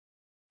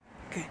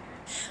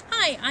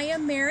Hi, I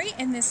am Mary,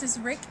 and this is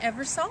Rick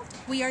Eversult.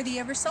 We are the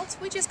Eversults.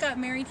 We just got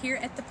married here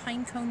at the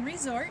Pinecone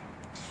Resort.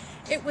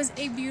 It was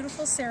a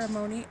beautiful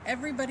ceremony.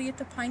 Everybody at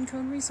the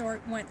Pinecone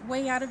Resort went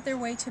way out of their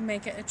way to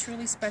make it a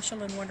truly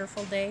special and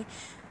wonderful day.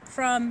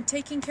 From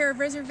taking care of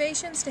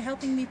reservations to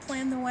helping me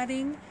plan the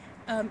wedding.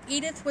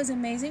 Edith was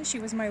amazing. She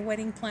was my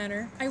wedding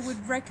planner. I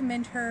would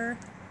recommend her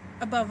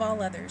above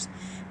all others.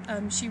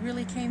 She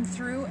really came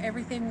through.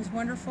 Everything was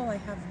wonderful. I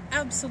have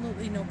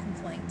absolutely no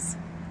complaints.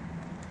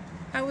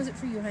 How was it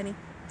for you, honey?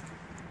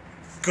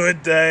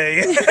 Good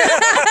day. Thank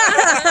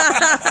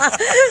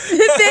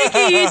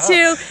you, you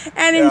two,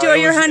 and enjoy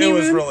your honeymoon. It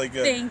was really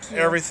good. Thank you.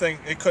 Everything,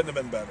 it couldn't have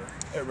been better.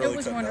 It really It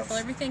was wonderful.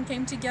 Everything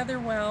came together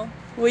well.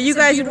 Well, you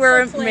guys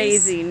were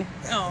amazing.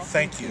 Oh,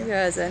 thank you.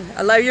 Yes, and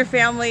I love your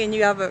family, and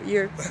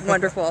you're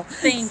wonderful.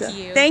 Thank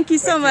you. Thank you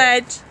so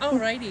much.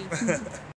 Alrighty.